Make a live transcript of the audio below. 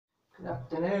Good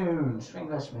afternoon,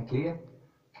 Swingless Mick here.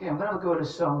 Okay, I'm going to have a go at a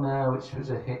song now which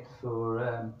was a hit for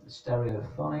the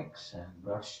Stereophonics and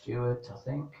Rod Stewart, I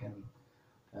think, and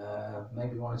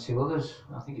maybe one or two others.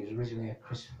 I think it was originally a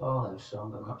Chris Farlow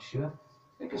song, I'm not sure.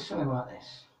 I think it's something like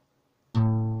this.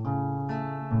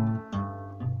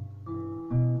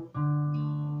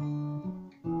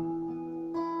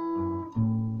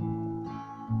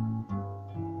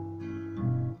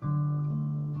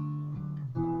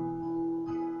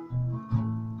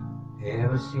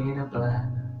 Ever seen a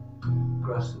blind man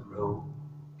cross the road,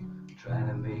 trying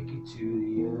to make it to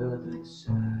the other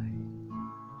side?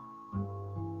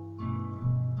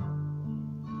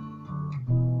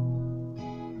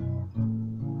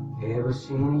 Ever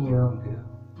seen a young girl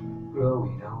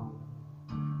growing old,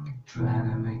 trying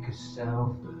to make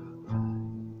herself a bride?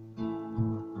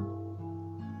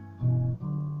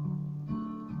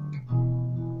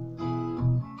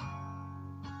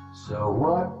 So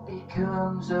what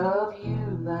becomes of you,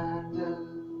 my love,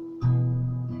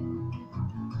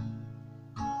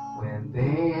 when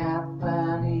they have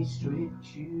finally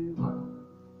stripped you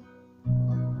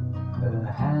of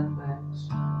the handbags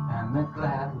and the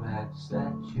gladrags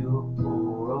that your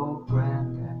poor old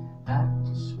granddad had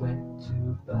to sweat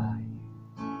to buy you?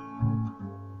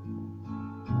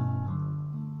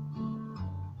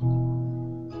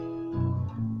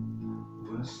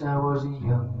 Once I was a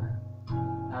young man,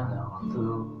 and all I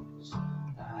thought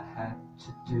I had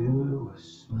to do was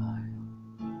smile.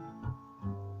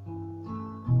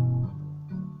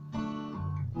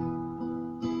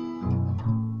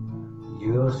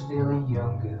 You're still a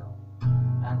young girl,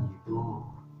 and you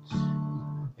bought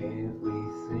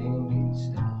everything in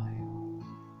style.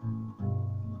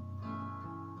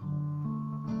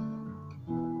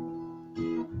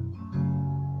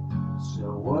 So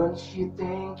once you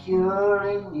think you're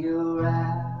in your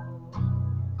hour,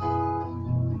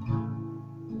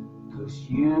 'cause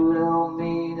you don't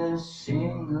mean a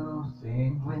single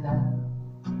thing without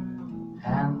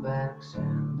handbags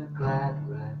and the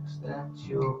gladrags that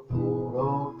your poor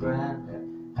old granddad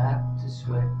had to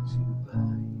sweat to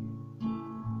buy you.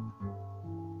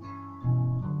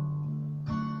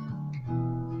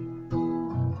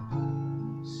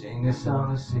 Sing a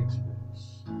song of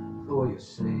sixpence for your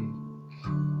sake,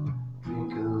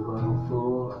 drink a bottle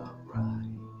full of rye.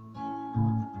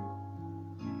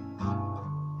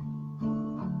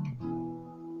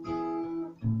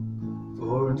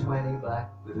 20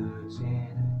 blackbirds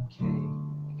in a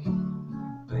cake,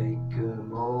 bake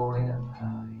 'em all in a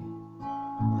pie.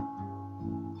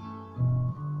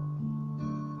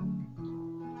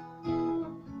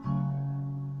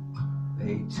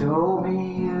 They told me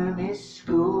you missed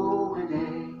school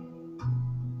today,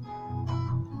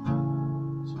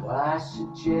 so I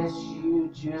suggest you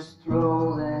just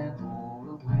throw them all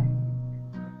away.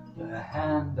 The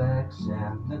handbags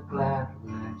and the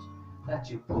gladrags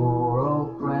that your poor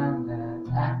old granddad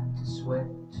had to sweat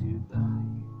to buy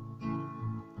you.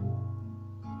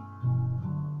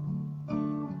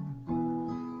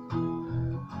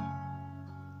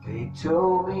 They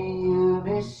told me you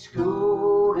missed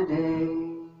school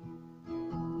today,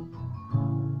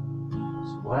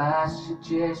 so I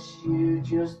suggest you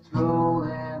just throw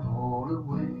them all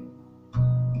away.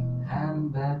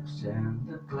 Handbags and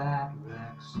the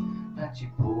gladrags that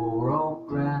your poor old